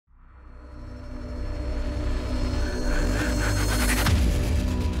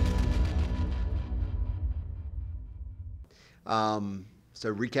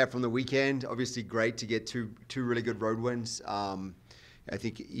So recap from the weekend. Obviously, great to get two really good road wins. I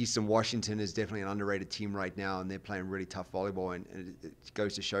think Eastern Washington is definitely an underrated team right now, and they're playing really tough volleyball. And it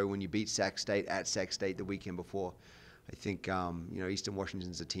goes to show when you beat Sac State at Sac State the weekend before, I think Eastern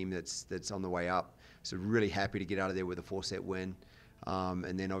Washington's a team that's on the way up. So really happy to get out of there with a 4-set win,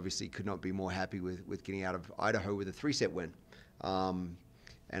 and then obviously could not be more happy with getting out of Idaho with a 3-set win.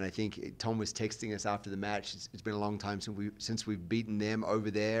 And I think Tom was texting us after the match. It's been a long time since we've beaten them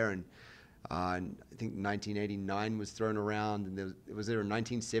over there, and I think 1989 was thrown around, and was there a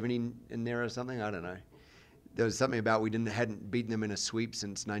 1970 in there or something? I don't know. There was something about we hadn't beaten them in a sweep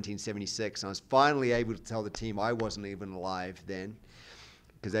since 1976. And I was finally able to tell the team I wasn't even alive then,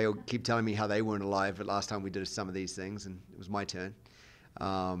 because they keep telling me how they weren't alive the last time we did some of these things, and it was my turn.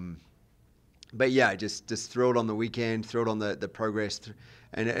 But yeah, just thrilled on the weekend, thrilled on the progress,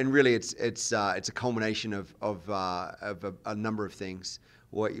 and really it's a culmination of a number of things.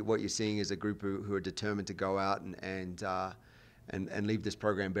 What you're seeing is a group who are determined to go out and leave this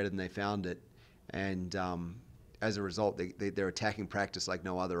program better than they found it, and as a result, they're attacking practice like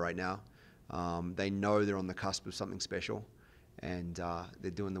no other right now. They know they're on the cusp of something special, and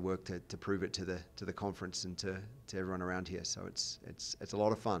they're doing the work to prove it to the conference and to everyone around here. So it's a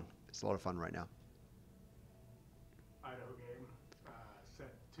lot of fun. It's a lot of fun right now. Idaho game, set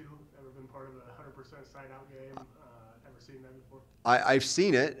 2. Ever been part of a 100% side-out game? Ever seen that before? I've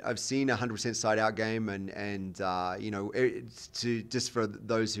seen it. I've seen a 100% side-out game, and just for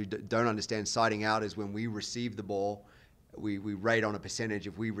those who don't understand, siding out is when we receive the ball, we rate on a percentage.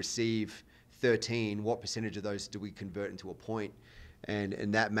 If we receive 13, what percentage of those do we convert into a point? And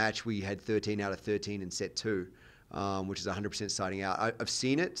in that match, we had 13 out of 13 in set 2. Which is 100% siding out. I've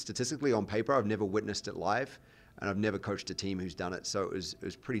seen it statistically on paper. I've never witnessed it live, and I've never coached a team who's done it. So it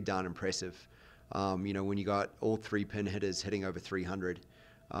was pretty darn impressive. When you got all 3 pin hitters hitting over 300,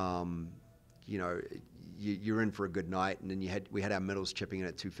 you're in for a good night. And then we had our middles chipping in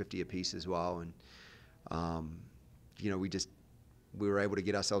at 250 apiece as well, and we were able to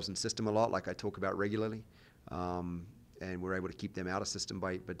get ourselves in system a lot, like I talk about regularly, and we're able to keep them out of system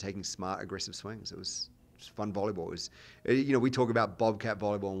by taking smart, aggressive swings. It was fun volleyball. We talk about Bobcat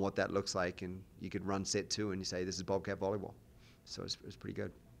volleyball and what that looks like, and you could run set 2 and you say this is Bobcat volleyball. So it was pretty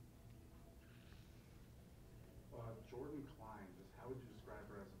good. Jordan Klein, just how would you describe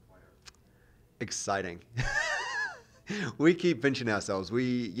her as a player? Exciting. We keep pinching ourselves.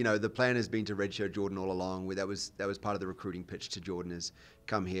 The plan has been to redshirt Jordan all along. That was part of the recruiting pitch to Jordan is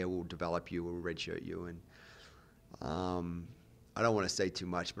come here, we'll develop you, we'll redshirt you. And I don't want to say too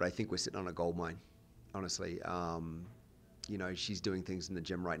much, but I think we're sitting on a gold mine. Honestly, she's doing things in the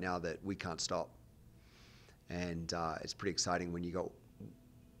gym right now that we can't stop, and it's pretty exciting when you got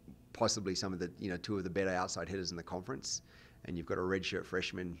possibly some of the 2 of the better outside hitters in the conference, and you've got a redshirt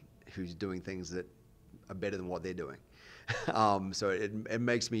freshman who's doing things that are better than what they're doing. So it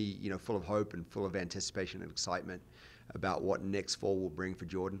makes me full of hope and full of anticipation and excitement about what next fall will bring for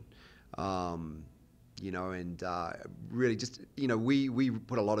Jordan. Really just we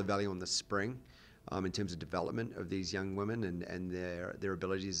put a lot of value on the spring. In terms of development of these young women and their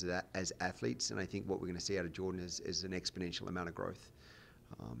abilities as athletes, and I think what we're going to see out of Jordan is an exponential amount of growth.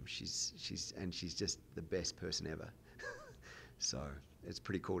 She's just the best person ever. So it's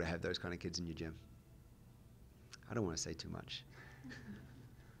pretty cool to have those kind of kids in your gym. I don't want to say too much.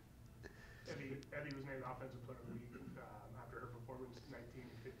 Evie was named Offensive Player of the Week after her performance, 19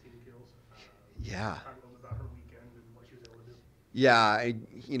 and 15 kills. Yeah. Talk a little bit about her weekend and what she was able to do. Yeah,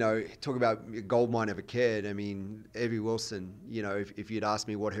 talk about a gold mine of a kid. I mean, Evie Wilson, if you'd asked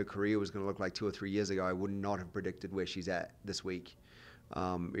me what her career was going to look like 2 or 3 years ago, I would not have predicted where she's at this week,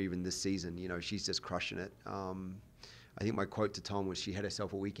 or even this season. She's just crushing it. I think my quote to Tom was she had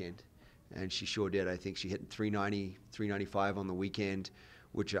herself a weekend, and she sure did. I think she hit 390, 395 on the weekend,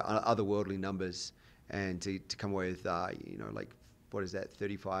 which are otherworldly numbers, and to come away with, what is that,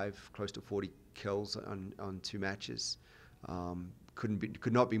 35, close to 40 kills on 2 matches.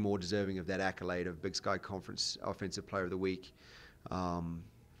 Could not be more deserving of that accolade of Big Sky Conference Offensive Player of the Week. I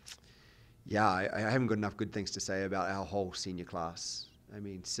haven't got enough good things to say about our whole senior class. I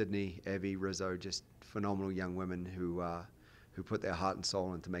mean, Sydney, Evie, Rizzo, just phenomenal young women who put their heart and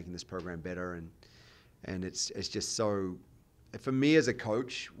soul into making this program better, and it's just so. For me as a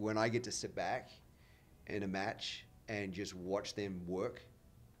coach, when I get to sit back in a match and just watch them work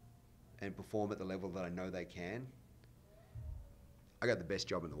and perform at the level that I know they can, I got the best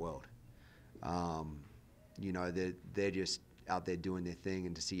job in the world. They're just out there doing their thing,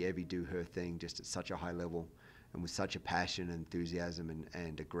 and to see Evie do her thing just at such a high level and with such a passion, enthusiasm,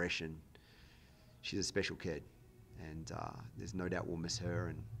 and aggression, she's a special kid. and there's no doubt we'll miss her,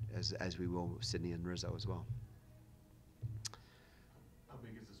 and as we will Sydney and Rizzo as well. How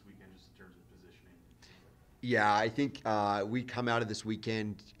big is this weekend just in terms of positioning? Yeah, I think we come out of this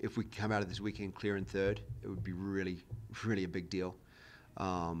weekend. If we come out of this weekend clear in third, it would be really, really a big deal.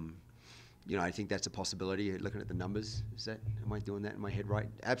 I think that's a possibility. Looking at the numbers, am I doing that in my head right?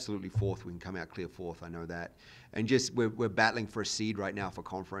 Absolutely fourth. We can come out clear fourth. I know that. And just we're battling for a seed right now for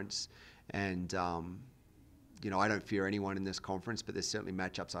conference, and I don't fear anyone in this conference, but there's certainly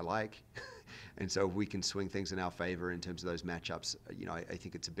matchups I like. And so if we can swing things in our favor in terms of those matchups, I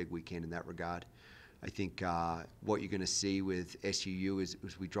think it's a big weekend in that regard. I think what you're going to see with SUU is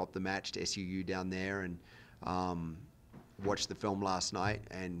we dropped the match to SUU down there, and watched the film last night,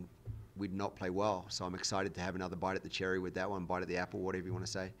 and we did not play well. So I'm excited to have another bite at the cherry with that one, bite at the apple, whatever you want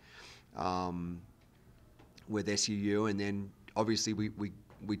to say, with SUU. And then obviously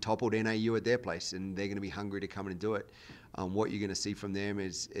we toppled NAU at their place, and they're going to be hungry to come in and do it. What you're going to see from them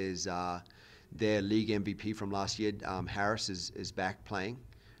is their league MVP from last year, Harris, is back playing.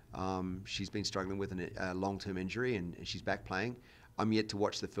 She's been struggling with a long-term injury, and she's back playing. I'm yet to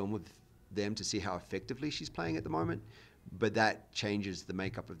watch the film with them to see how effectively she's playing at the moment, but that changes the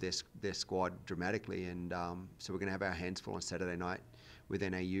makeup of their squad dramatically, and so we're going to have our hands full on Saturday night with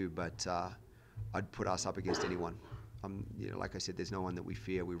NAU, but I'd put us up against anyone. Like I said, there's no one that we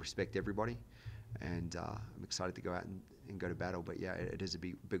fear. We respect everybody, and I'm excited to go out and go to battle. But yeah, it is a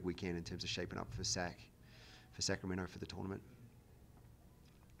big weekend in terms of shaping up for Sacramento for the tournament.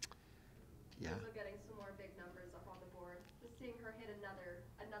 Yeah. In terms of getting some more big numbers up on the board, just seeing her hit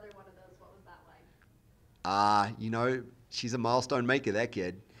another one of those, what was that like? She's a milestone maker, that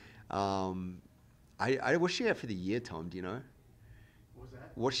kid. What's she at for the year, Tom? Do you know? What was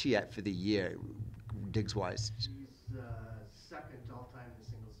that? What's she at for the year, digs wise? She's second all-time in a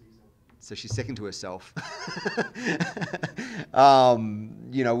single season. So she's second to herself.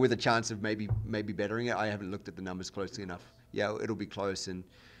 With a chance of maybe bettering it. I haven't looked at the numbers closely enough. Yeah, it'll be close, and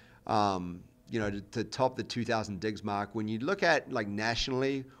to top the 2,000 digs mark, when you look at like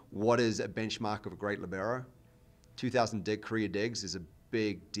nationally, what is a benchmark of a great libero? 2,000 career digs is a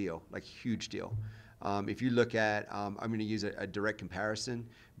big deal, like huge deal. If you look at, I'm going to use a direct comparison.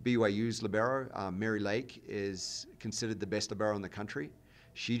 BYU's libero, Mary Lake, is considered the best libero in the country.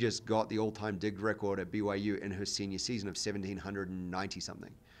 She just got the all-time dig record at BYU in her senior season of 1,790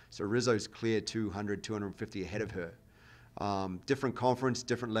 something. So Rizzo's clear 200, 250 ahead of her. Different conference,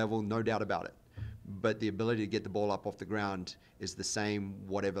 different level, no doubt about it. But the ability to get the ball up off the ground is the same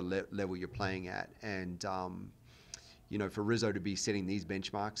whatever level you're playing at. And, for Rizzo to be setting these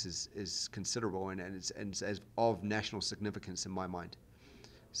benchmarks is considerable, and it's as of national significance in my mind.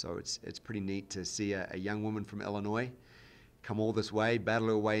 So it's pretty neat to see a young woman from Illinois come all this way, battle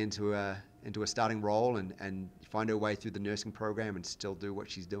her way into a starting role, and find her way through the nursing program and still do what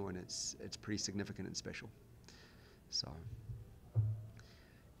she's doing. It's pretty significant and special. So,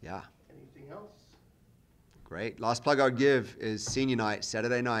 yeah. Anything else? Great. Last plug I would give is senior night,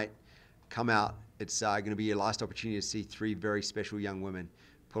 Saturday night. Come out. It's going to be your last opportunity to see three very special young women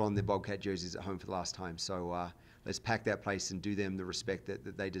put on their Bobcat jerseys at home for the last time. So let's pack that place and do them the respect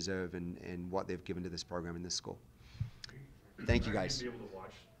that they deserve and what they've given to this program and this school. Thank you, guys. Are you able to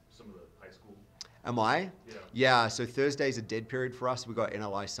watch some of the high school? Am I? Yeah. Yeah, so Thursday's a dead period for us. We've got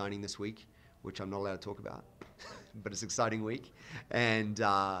NLI signing this week, which I'm not allowed to talk about, but it's an exciting week. And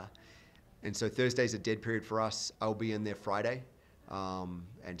so Thursday's a dead period for us. I'll be in there Friday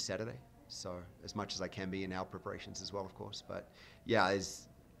and Saturday. So as much as I can be in our preparations as well, of course. But yeah, there's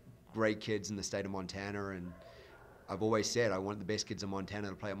great kids in the state of Montana, and I've always said I want the best kids in Montana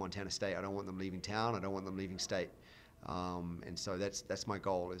to play at Montana State. I don't want them leaving town. I don't want them leaving state. And so that's my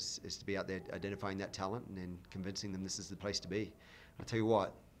goal is to be out there identifying that talent and then convincing them this is the place to be. I'll tell you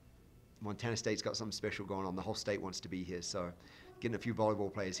what, Montana State's got something special going on. The whole state wants to be here. So getting a few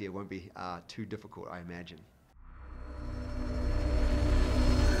volleyball players here won't be too difficult, I imagine.